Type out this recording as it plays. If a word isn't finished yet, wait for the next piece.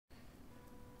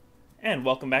And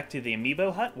welcome back to the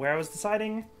Amiibo Hut, where I was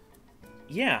deciding,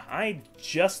 yeah, I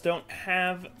just don't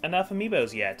have enough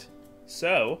Amiibos yet.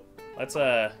 So, let's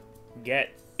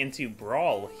get into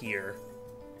Brawl here.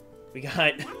 We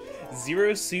got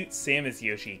Zero Suit Samus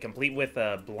Yoshi, complete with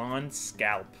a blonde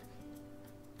scalp.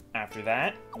 After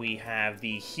that, we have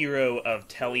the Hero of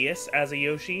Teleus as a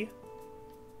Yoshi.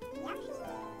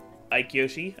 Ike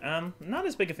Yoshi. Not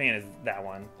as big a fan as that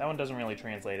one. That one doesn't really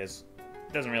translate as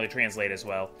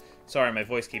well. Sorry, my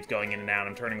voice keeps going in and out.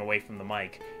 I'm turning away from the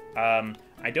mic.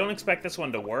 I don't expect this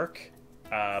one to work,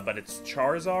 but it's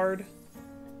Charizard.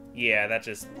 Yeah, that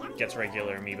just gets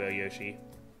regular Amiibo Yoshi.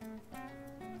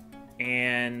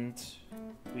 And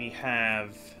we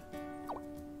have...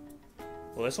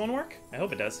 Will this one work? I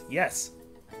hope it does. Yes!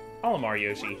 Olimar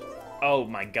Yoshi. Oh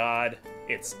my god.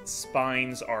 Its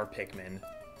spines are Pikmin.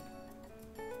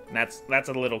 And that's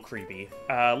a little creepy.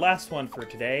 Last one for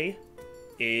today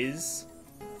is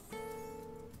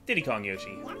Diddy Kong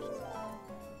Yoshi.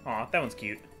 Aw, that one's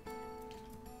cute.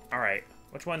 Alright,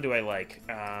 which one do I like?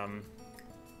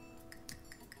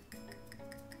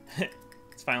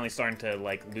 It's finally starting to,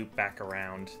 like, loop back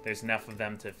around. There's enough of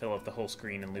them to fill up the whole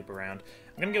screen and loop around.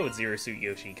 I'm gonna go with Zero Suit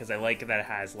Yoshi, because I like that it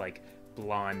has, like,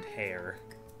 blonde hair.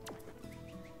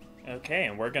 Okay,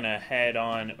 and we're gonna head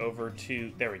on over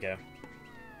to... There we go.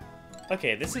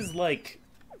 Okay, this is like...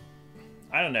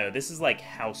 I don't know, this is like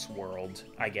House World,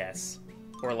 I guess.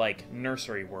 Or like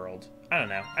Nursery World. I don't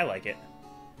know, I like it.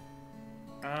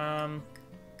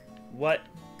 What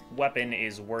weapon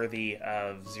is worthy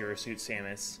of Zero Suit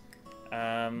Samus?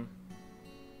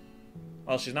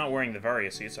 Well, she's not wearing the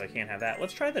Vario suit, so I can't have that.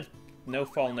 Let's try the no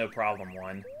fall, no problem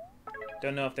one.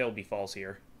 Don't know if there'll be falls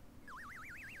here.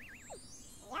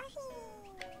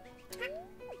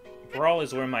 Brawl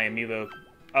is where my amiibo...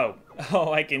 Oh,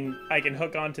 I can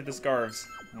hook onto the scarves.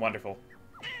 Wonderful.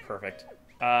 Perfect.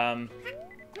 Brawl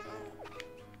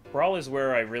is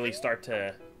where I really start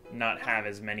to not have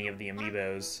as many of the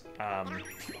amiibos.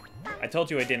 I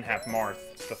told you I didn't have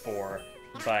Marth before,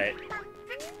 but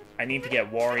I need to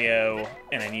get Wario,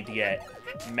 and I need to get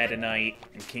Meta Knight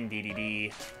and King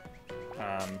DDD.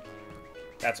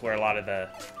 That's where a lot of the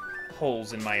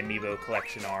holes in my amiibo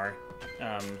collection are.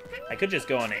 I could just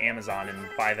go on Amazon and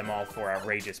buy them all for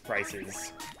outrageous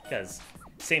prices, because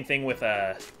same thing with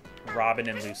Robin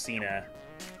and Lucina.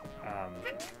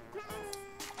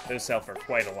 Those sell for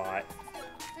quite a lot.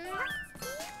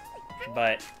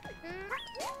 But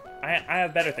I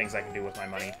have better things I can do with my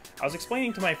money. I was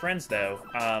explaining to my friends, though,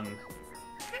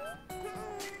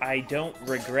 I don't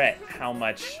regret how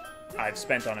much I've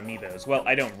spent on amiibos. Well,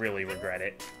 I don't really regret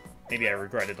it. Maybe I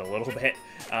regret it a little bit.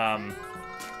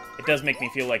 It does make me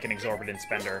feel like an exorbitant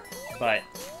spender, but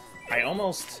I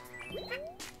almost...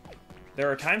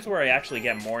 There are times where I actually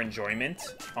get more enjoyment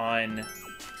on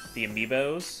the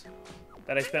amiibos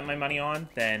that I spent my money on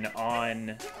than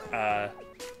on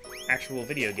actual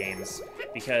video games,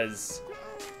 because...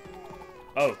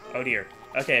 Oh dear.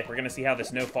 Okay, we're gonna see how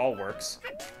this no fall works.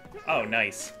 Oh,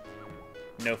 nice.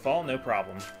 No fall, no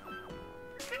problem.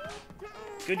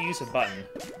 Good use of button.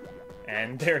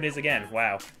 And there it is again,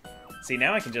 wow. See,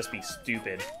 now I can just be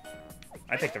stupid.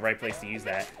 I picked the right place to use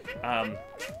that.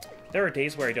 There are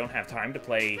days where I don't have time to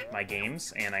play my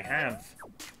games, and I have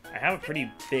a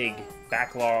pretty big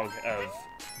backlog of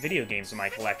video games in my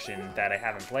collection that I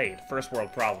haven't played. First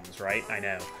world problems, right? I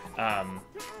know.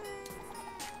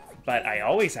 But I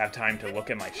always have time to look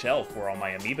at my shelf where all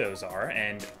my amiibos are,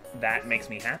 and that makes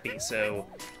me happy. So,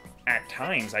 at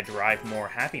times, I derive more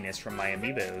happiness from my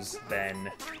amiibos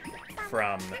than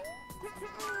from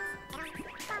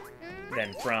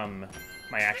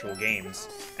my actual games.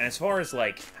 And as far as,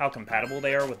 like, how compatible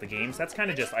they are with the games, that's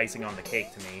kind of just icing on the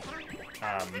cake to me.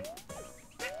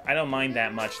 I don't mind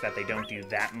that much that they don't do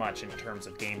that much in terms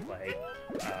of gameplay.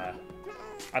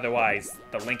 Otherwise,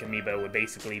 the Link amiibo would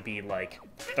basically be, like,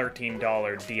 $13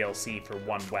 DLC for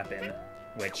one weapon,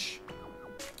 which,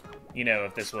 you know,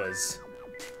 if this was,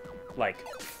 like,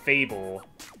 Fable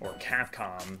or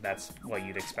Capcom, that's what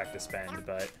you'd expect to spend,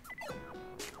 but...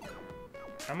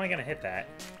 How am I gonna hit that?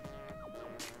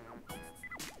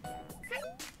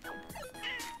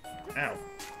 Ow.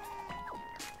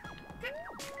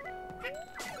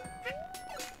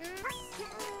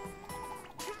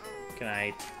 Can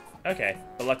I... Okay,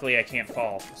 but luckily I can't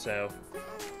fall, so...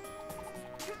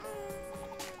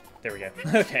 There we go.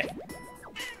 Okay.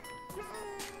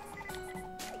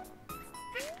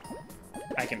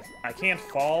 I can't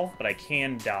fall, but I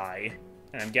can die.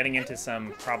 And I'm getting into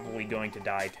some probably going to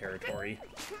die territory.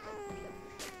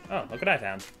 Oh, look what I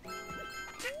found.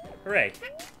 Hooray.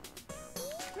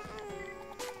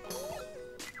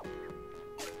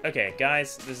 Okay,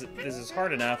 guys, this is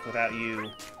hard enough without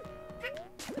you.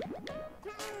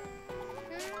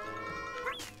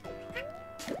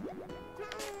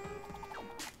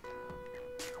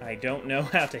 I don't know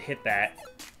how to hit that,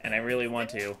 and I really want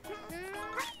to.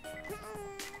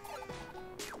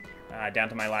 Down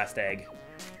to my last egg.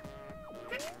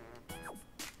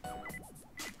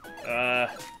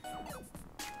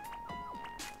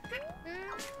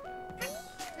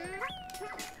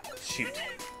 Shoot.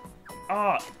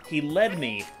 Oh, he led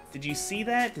me. Did you see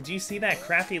that? Did you see that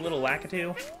crafty little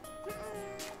Lakitu?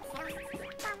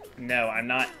 No, I'm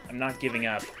not giving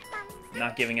up. I'm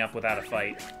not giving up without a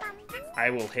fight. I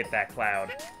will hit that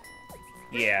cloud.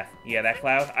 Yeah, that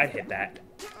cloud, I'd hit that.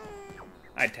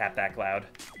 I'd tap that cloud.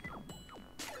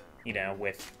 You know,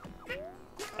 with,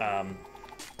 I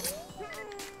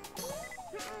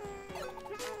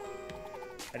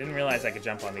didn't realize I could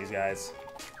jump on these guys.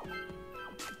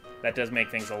 That does make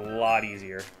things a lot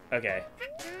easier. Okay.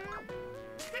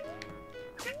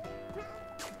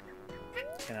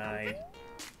 Can I...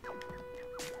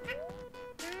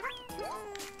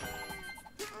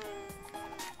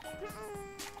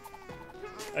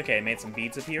 Okay, made some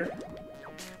beads appear.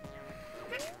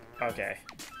 Okay.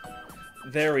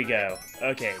 There we go.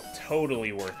 Okay,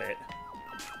 totally worth it.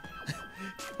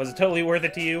 Was it totally worth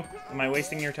it to you? Am I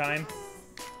wasting your time?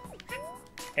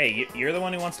 Hey, you're the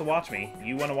one who wants to watch me.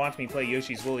 You want to watch me play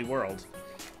Yoshi's Woolly World.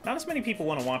 Not as many people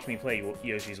want to watch me play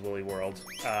Yoshi's Woolly World.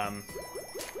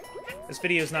 This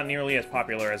video is not nearly as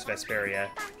popular as Vesperia,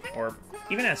 or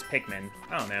even as Pikmin.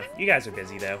 I don't know. You guys are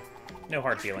busy, though. No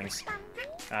hard feelings.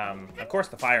 Of course,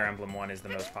 the Fire Emblem one is the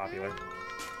most popular.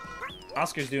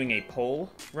 Oscar's doing a poll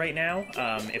right now.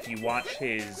 If you watch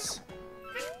his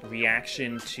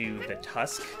reaction to the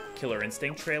Tusk Killer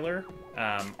Instinct trailer,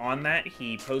 on that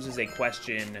he poses a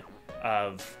question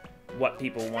of what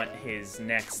people want his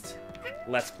next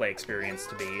Let's Play experience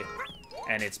to be.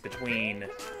 And it's between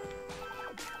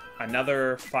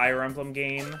another Fire Emblem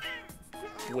game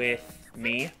with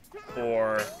me,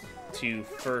 or to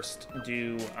first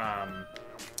do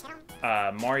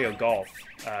Mario Golf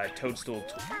Toadstool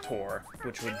Tour,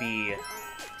 which would be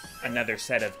another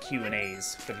set of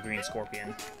Q&As for the Green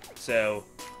Scorpion. So,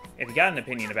 if you got an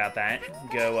opinion about that,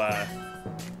 go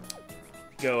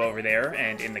over there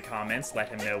and in the comments let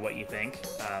him know what you think.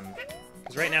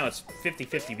 Because right now it's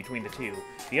 50-50 between the two.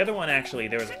 The other one, actually,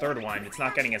 there was a third one. It's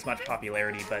not getting as much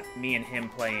popularity, but me and him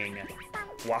playing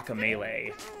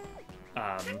Guacamelee,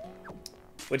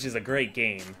 which is a great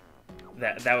game.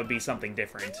 That would be something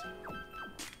different.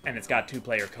 And it's got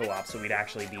two-player co-op, so we'd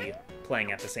actually be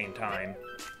playing at the same time.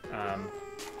 I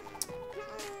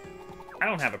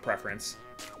don't have a preference,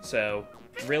 so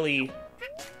really,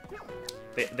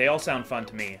 they all sound fun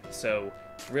to me, so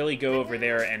really go over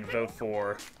there and vote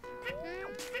for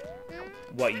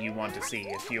what you want to see.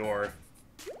 If you're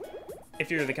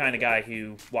the kind of guy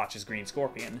who watches Green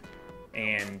Scorpion,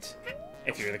 and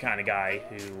if you're the kind of guy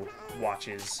who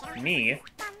watches me,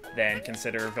 then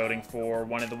consider voting for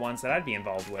one of the ones that I'd be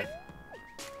involved with.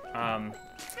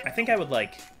 I think I would,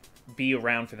 like, be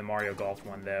around for the Mario Golf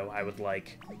one, though. I would,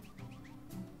 like,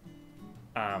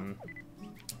 I'd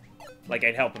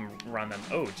help him run them.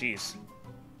 Oh, jeez.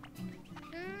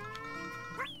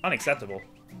 Unacceptable.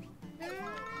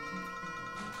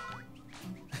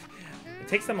 It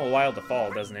takes them a while to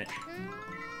fall, doesn't it?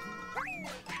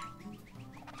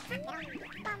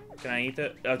 Can I eat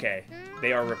the... Okay.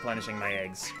 They are replenishing my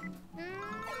eggs.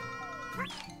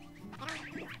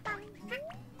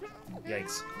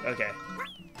 Yikes. Okay.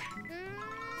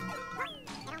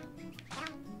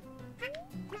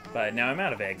 But now I'm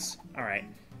out of eggs. Alright.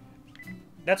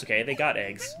 That's okay, they got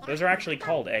eggs. Those are actually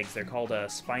called eggs. They're called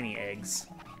spiny eggs.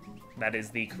 That is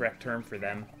the correct term for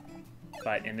them.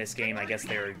 But in this game, I guess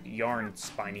they're yarn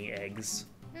spiny eggs.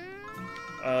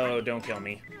 Oh, don't kill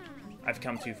me. I've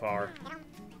come too far.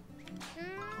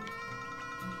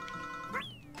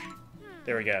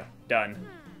 There we go. Done.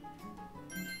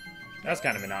 That was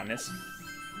kind of monotonous.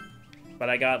 But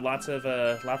I got lots of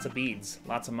beads.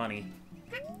 Lots of money.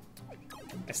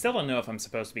 I still don't know if I'm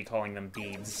supposed to be calling them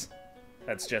beads.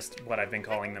 That's just what I've been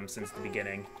calling them since the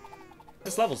beginning.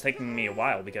 This level's taking me a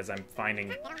while because I'm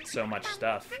finding so much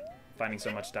stuff. Finding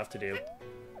so much stuff to do.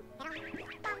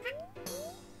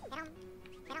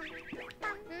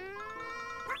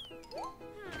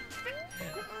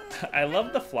 I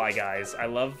love the fly guys. I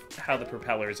love how the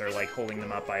propellers are like holding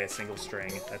them up by a single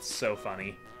string. That's so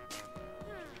funny.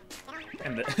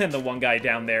 And the one guy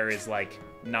down there is like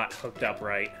not hooked up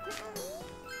right.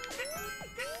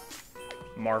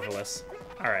 Marvelous.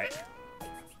 Alright.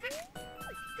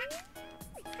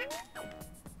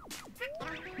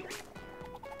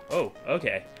 Oh,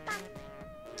 okay.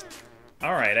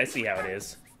 Alright, I see how it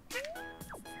is.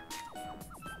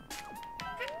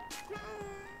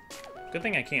 Good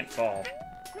thing I can't fall.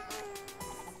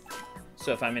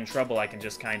 So if I'm in trouble, I can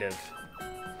just kind of...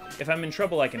 If I'm in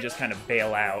trouble, I can just kind of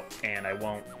bail out, and I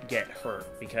won't get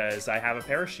hurt, because I have a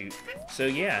parachute. So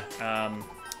yeah,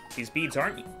 these beads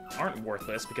aren't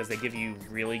worthless, because they give you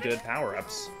really good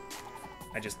power-ups.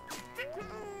 I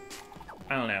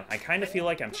don't know. I kind of feel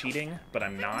like I'm cheating, but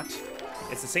I'm not.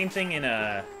 It's the same thing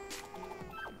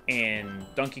in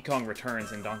Donkey Kong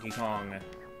Returns and Donkey Kong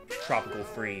Tropical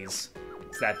Freeze.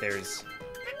 It's that there's...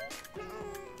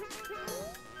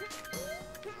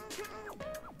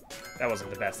 That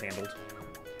wasn't the best handled.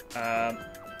 But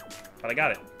I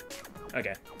got it.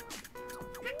 Okay.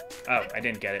 Oh, I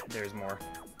didn't get it. There's more.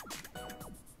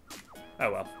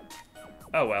 Oh well.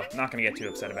 Oh well. Not gonna get too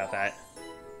upset about that.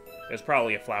 There's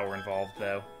probably a flower involved,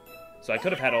 though. So I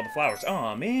could have had all the flowers.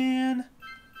 Aw, man!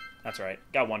 That's right.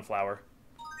 Got one flower.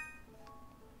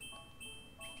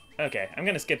 Okay, I'm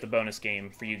gonna skip the bonus game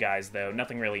for you guys, though.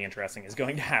 Nothing really interesting is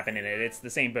going to happen in it. It's the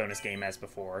same bonus game as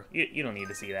before. You don't need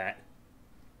to see that.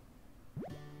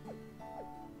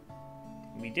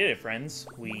 We did it, friends.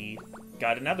 We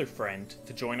got another friend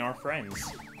to join our friends.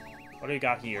 What do we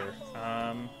got here?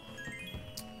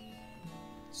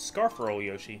 Scarf roll,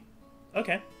 Yoshi.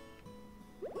 Okay.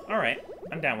 Alright,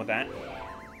 I'm down with that.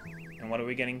 And what are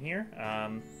we getting here?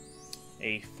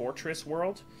 A fortress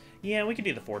world? Yeah, we could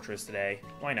do the fortress today.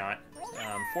 Why not?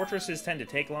 Fortresses tend to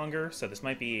take longer, so this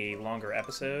might be a longer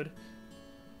episode.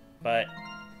 But,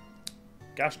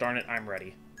 gosh darn it, I'm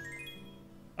ready.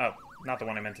 Oh, not the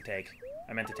one I meant to take.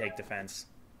 I meant to take defense.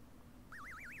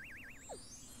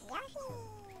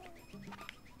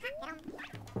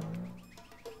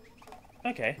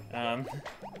 Okay,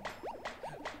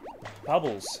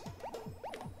 Bubbles.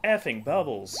 Effing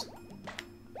bubbles.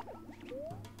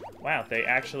 Wow, they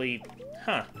actually...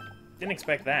 Huh. Didn't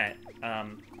expect that.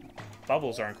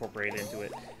 Bubbles are incorporated into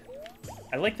it.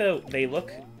 I like, though, they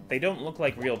don't look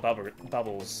like real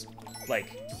bubbles.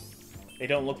 Like, they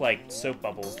don't look like soap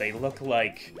bubbles. They look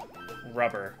like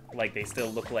rubber. Like, they still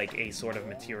look like a sort of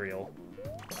material.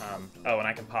 Oh, and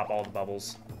I can pop all the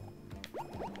bubbles.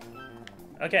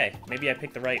 Okay, maybe I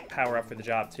picked the right power-up for the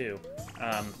job, too.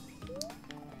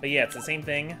 But yeah, it's the same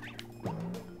thing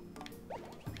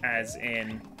as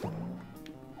in... How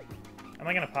am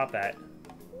I gonna pop that?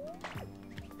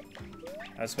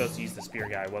 I was supposed to use the spear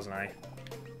guy, wasn't I?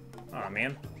 Aw,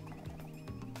 man.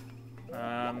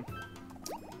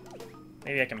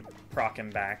 Maybe I can proc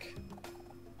him back.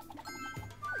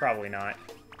 Probably not.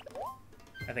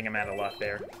 I think I'm out of luck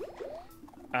there.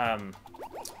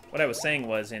 What I was saying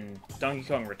was, in Donkey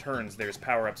Kong Returns, there's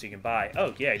power-ups you can buy.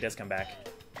 Oh, yeah, he does come back.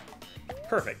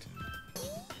 Perfect.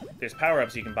 There's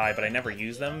power-ups you can buy, but I never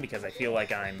use them because I feel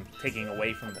like I'm taking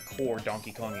away from the core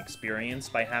Donkey Kong experience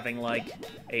by having, like,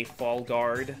 a fall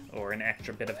guard or an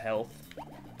extra bit of health.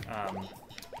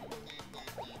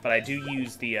 But I do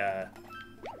use the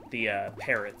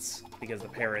parrots, because the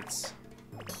parrots,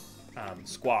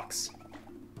 Squawks,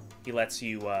 he lets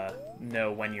you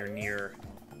know when you're near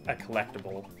a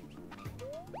collectible.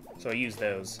 So I use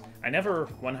those. I never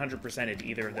 100%ed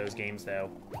either of those games,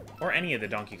 though. Or any of the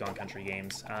Donkey Kong Country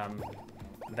games.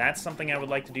 That's something I would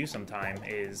like to do sometime,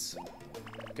 is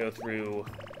go through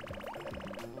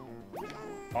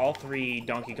all 3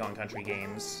 Donkey Kong Country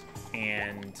games,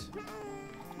 and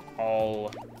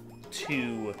all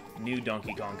 2 new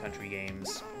Donkey Kong Country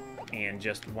games, and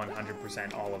just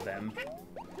 100% all of them.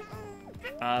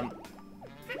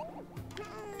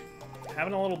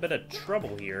 Having a little bit of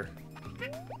trouble here.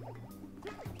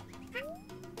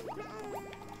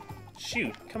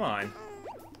 Shoot, come on.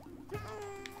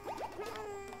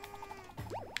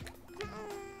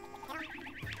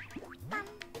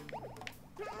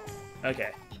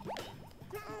 Okay.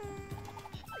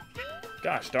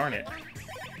 Gosh darn it.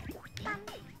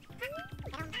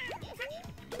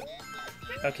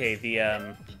 Okay,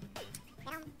 the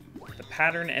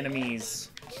pattern enemies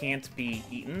can't be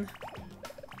eaten.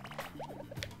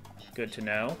 Good to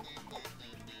know.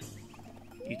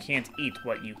 You can't eat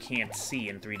what you can't see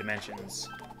in 3 dimensions.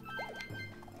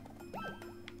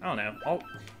 I don't know.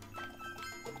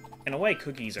 In a way,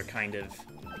 cookies are kind of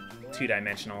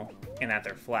 2-dimensional in that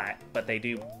they're flat, but they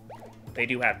do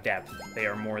have depth. They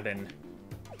are more than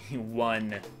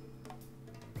one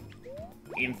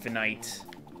infinite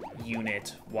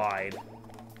unit wide.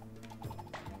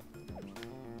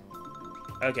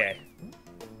 Okay.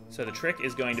 So the trick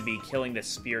is going to be killing this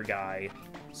spear guy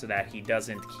so that he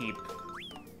doesn't keep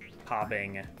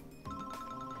popping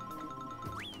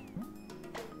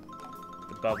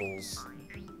the bubbles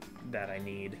that I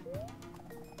need.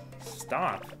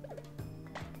 Stop.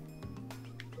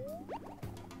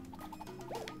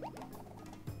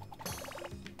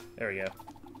 There we go.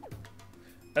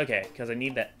 Okay, because I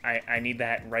need that. I need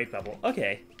that right bubble.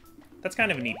 Okay, that's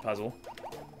kind of a neat puzzle.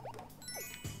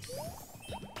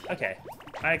 Okay,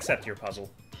 I accept your puzzle.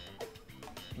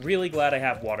 Really glad I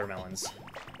have watermelons.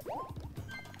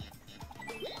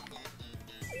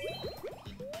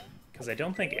 Because I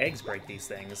don't think eggs break these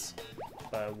things,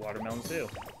 but watermelons do.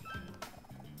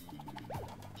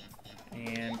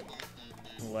 And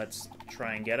let's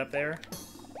try and get up there.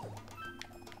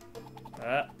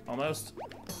 Almost.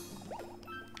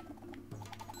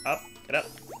 Up, get up.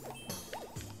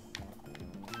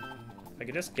 If I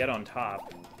could just get on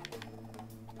top.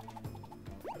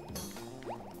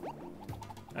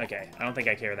 Okay, I don't think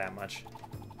I care that much.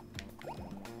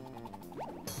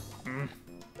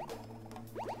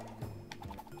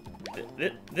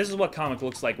 This is what Comic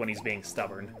looks like when he's being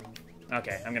stubborn.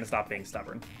 Okay, I'm gonna stop being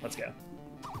stubborn. Let's go.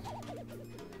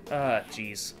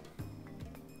 Jeez.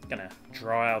 Gonna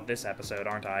draw out this episode,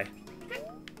 aren't I?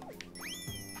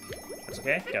 That's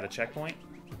okay, got a checkpoint.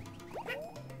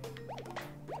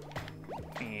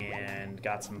 And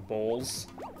got some bowls.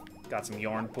 Got some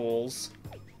yarn pools.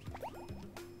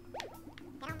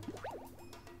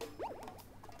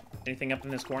 Anything up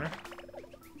in this corner?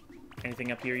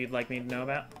 Anything up here you'd like me to know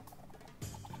about?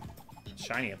 It's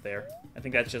shiny up there. I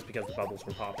think that's just because the bubbles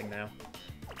were popping now.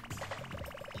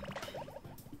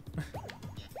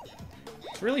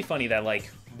 It's really funny that, like,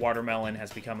 watermelon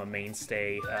has become a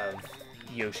mainstay of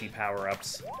Yoshi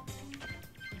power-ups.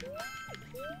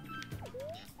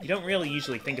 You don't really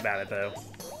usually think about it, though.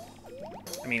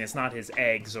 I mean, it's not his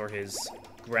eggs or his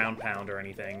ground pound or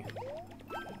anything.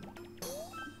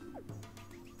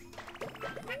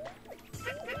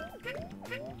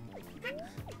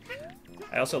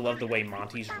 I also love the way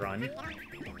Monty's run.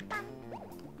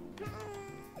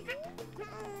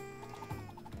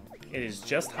 It is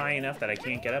just high enough that I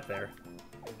can't get up there.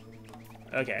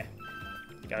 Okay.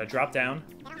 Gotta drop down.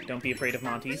 Don't be afraid of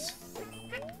Monty's.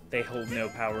 They hold no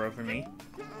power over me.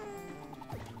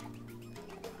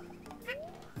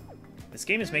 This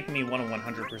game is making me want to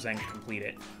 100% complete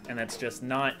it, and that's just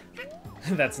not...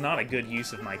 that's not a good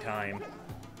use of my time.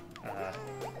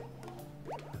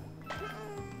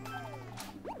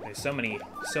 There's so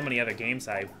many other games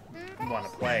I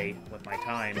want to play with my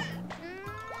time.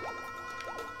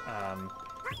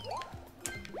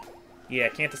 Yeah,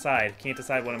 can't decide. Can't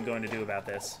decide what I'm going to do about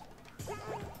this.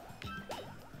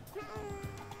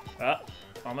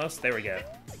 Almost. There we go.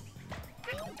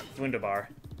 Wunderbar.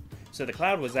 So the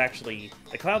cloud was actually...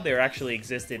 the cloud there actually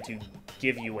existed to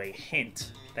give you a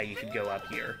hint that you could go up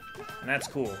here. And that's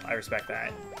cool. I respect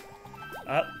that.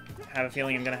 Have a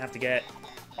feeling I'm going to have to get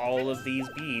all of these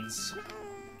beads.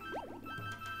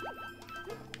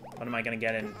 What am I going to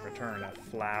get in return? A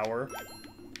flower?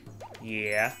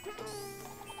 Yeah.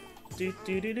 That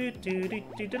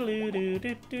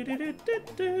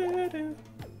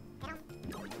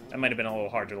might have been a little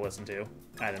hard to listen to.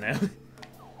 I don't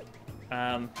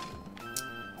know.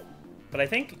 But I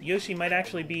think Yoshi might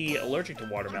actually be allergic to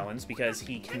watermelons because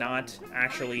he cannot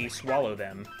actually swallow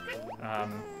them.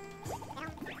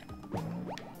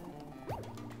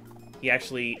 He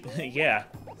actually, yeah,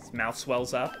 his mouth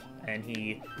swells up and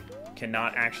he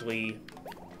cannot actually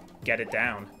get it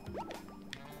down.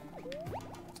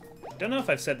 Don't know if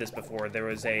I've said this before. There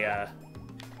was a,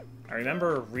 I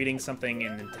remember reading something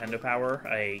in Nintendo Power,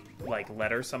 a, like,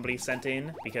 letter somebody sent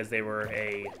in because they were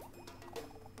a,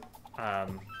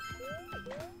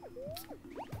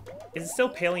 is it still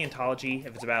paleontology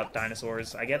if it's about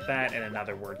dinosaurs? I get that and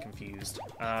another word confused.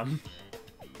 I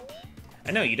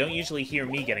know, you don't usually hear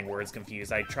me getting words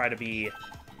confused. I try to be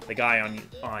the guy on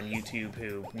YouTube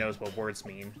who knows what words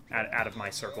mean out of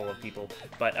my circle of people.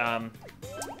 But,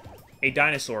 a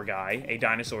dinosaur guy, a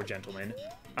dinosaur gentleman,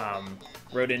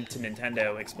 wrote into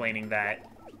Nintendo explaining that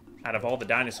out of all the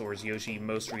dinosaurs, Yoshi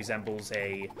most resembles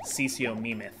a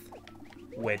Cecomemeth,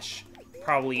 which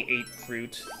probably ate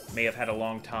fruit, may have had a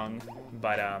long tongue,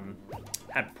 but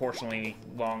had proportionally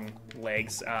long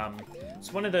legs.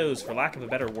 It's one of those, for lack of a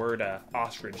better word,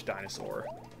 ostrich dinosaur.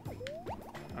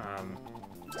 I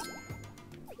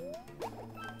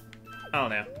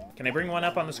don't know. Can I bring one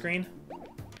up on the screen?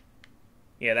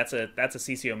 Yeah, that's a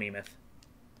Cecomemeth.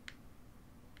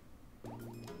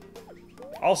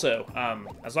 Also,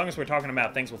 as long as we're talking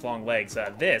about things with long legs,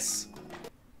 this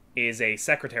is a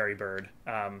secretary bird.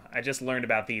 I just learned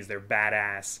about these. They're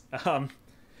badass.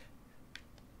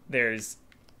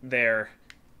 They're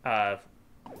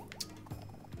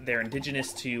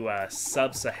indigenous to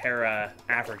sub-Sahara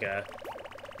Africa.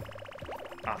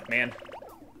 Ah, man.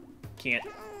 Can't.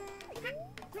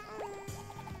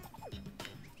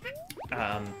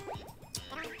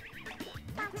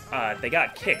 They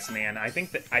got kicks, man. I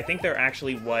think they're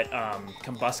actually what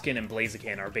Combuskin and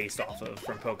Blaziken are based off of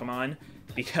from Pokemon,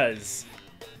 because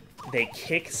they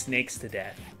kick snakes to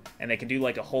death, and they can do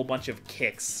like a whole bunch of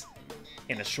kicks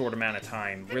in a short amount of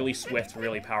time. Really swift,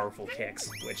 really powerful kicks,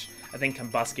 which I think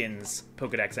Combuskin's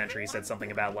Pokedex entry said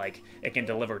something about, like, it can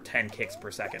deliver 10 kicks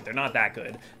per second. They're not that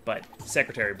good, but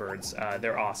Secretary Birds,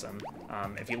 they're awesome.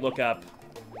 If you look up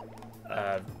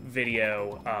a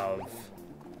video of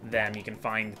them, you can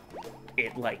find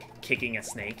it, like, kicking a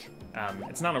snake.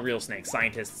 It's not a real snake.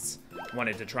 Scientists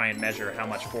wanted to try and measure how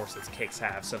much force its kicks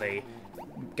have, so they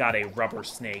got a rubber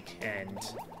snake and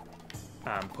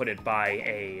put it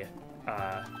by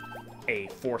a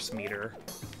force meter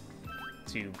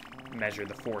to measure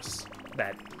the force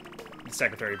that the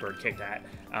Secretary Bird kicked at.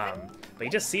 But you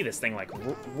just see this thing, like,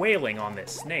 wailing on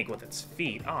this snake with its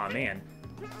feet. Aw, man.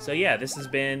 So yeah, this has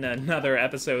been another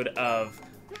episode of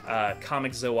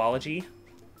Comic Zoology.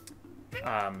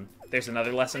 There's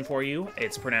another lesson for you.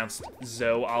 It's pronounced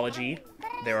zoology.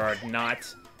 There are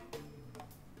not...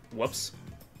 Whoops.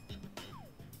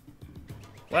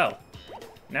 Well,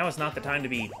 now is not the time to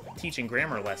be teaching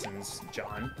grammar lessons,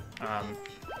 John.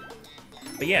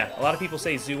 But yeah, a lot of people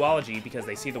say zoology because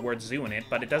they see the word zoo in it,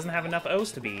 but it doesn't have enough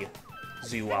O's to be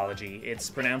zoology. It's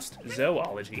pronounced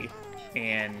zoology.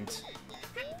 And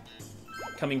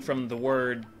coming from the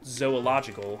word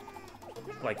zoological,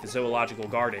 like the zoological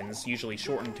gardens, usually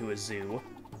shortened to a zoo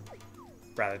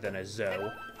rather than a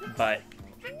zoo. But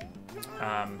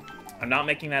I'm not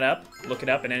making that up. Look it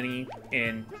up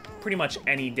in pretty much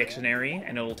any dictionary,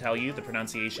 and it'll tell you the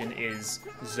pronunciation is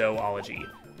zoology.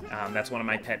 That's one of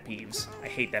my pet peeves. I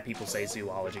hate that people say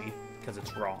zoology, because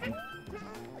it's wrong.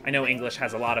 I know English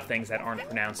has a lot of things that aren't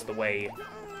pronounced the way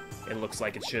it looks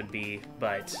like it should be,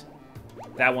 but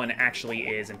that one actually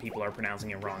is, and people are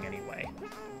pronouncing it wrong anyway.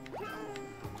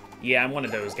 Yeah, I'm one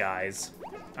of those guys.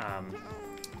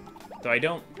 Though I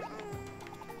don't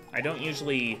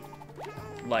usually,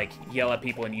 like, yell at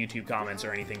people in YouTube comments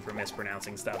or anything for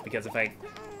mispronouncing stuff, because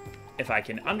if I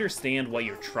can understand what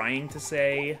you're trying to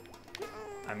say,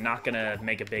 I'm not gonna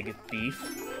make a big beef.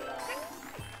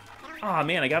 Aw,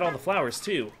 man, I got all the flowers,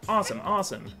 too. Awesome,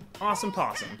 awesome. Awesome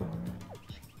possum.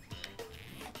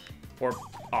 Or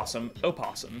awesome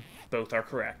opossum. Both are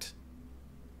correct.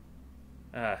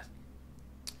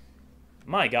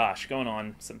 My gosh, going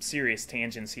on some serious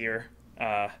tangents here,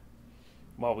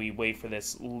 while we wait for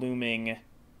this looming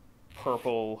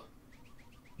purple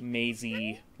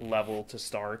mazy level to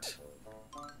start.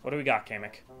 What do we got,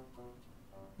 Kamek?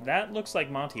 That looks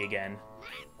like Monty again.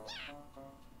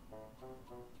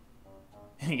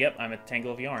 Yep, I'm a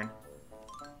tangle of yarn.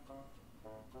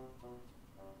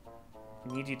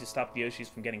 I need you to stop the Yoshis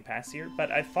from getting past here,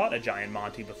 but I've fought a giant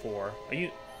Monty before. Are you...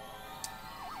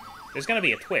 There's gonna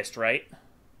be a twist, right?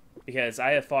 Because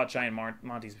I have fought giant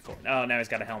Monties before. Oh, now he's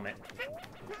got a helmet.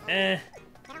 Eh.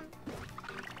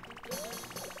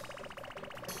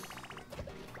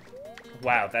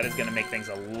 Wow, that is gonna make things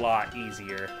a lot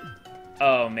easier.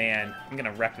 Oh, man. I'm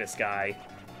gonna wreck this guy.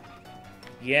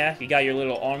 Yeah, you got your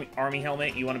little army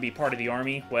helmet? You want to be part of the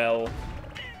army? Well,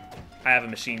 I have a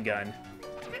machine gun.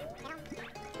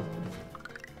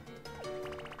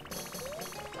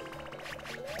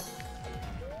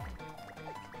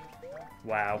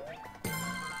 Wow.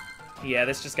 Yeah,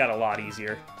 this just got a lot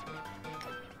easier.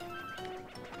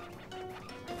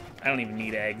 I don't even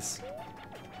need eggs.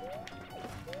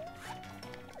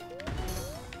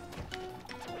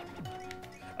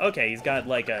 Okay, he's got,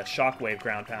 like, a shockwave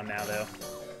ground pound now, though.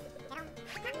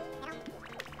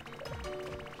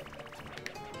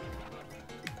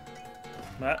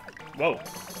 Whoa.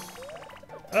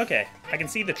 Okay, I can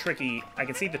see the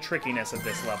trickiness of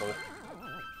this level.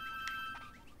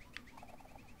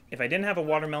 If I didn't have a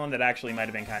watermelon, that actually might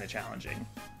have been kind of challenging.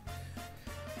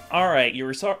 Alright,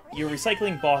 you're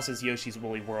recycling bosses Yoshi's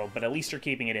Woolly World, but at least you're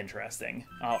keeping it interesting.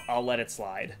 I'll let it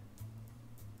slide.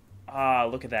 Ah,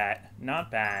 look at that. Not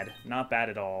bad. Not bad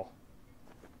at all.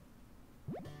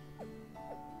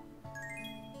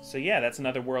 So yeah, that's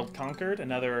another world conquered.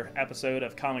 Another episode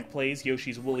of Comic Plays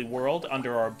Yoshi's Woolly World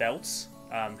under our belts.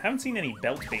 Haven't seen any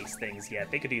belt-based things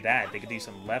yet. They could do that. They could do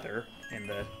some leather in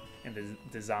the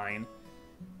design.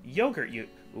 Yogurt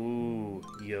Ooh,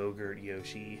 Yogurt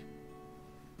Yoshi.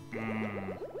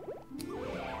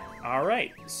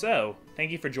 Alright, so,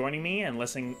 thank you for joining me and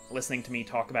listening to me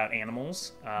talk about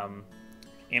animals.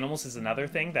 Animals is another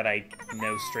thing that I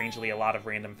know strangely a lot of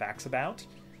random facts about.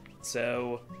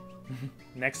 So,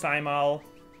 next time I'll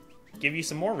give you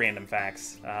some more random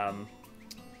facts.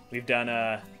 We've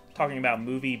done talking about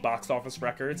movie box office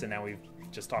records, and now we've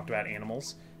just talked about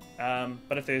animals.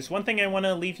 But if there's one thing I want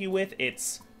to leave you with,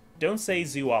 it's don't say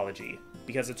zoology,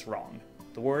 because it's wrong.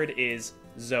 The word is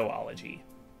zoology.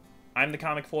 I'm the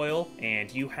Comic Foil,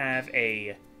 and you have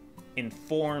a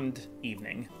informed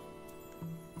evening.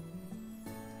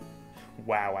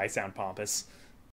 Wow, I sound pompous.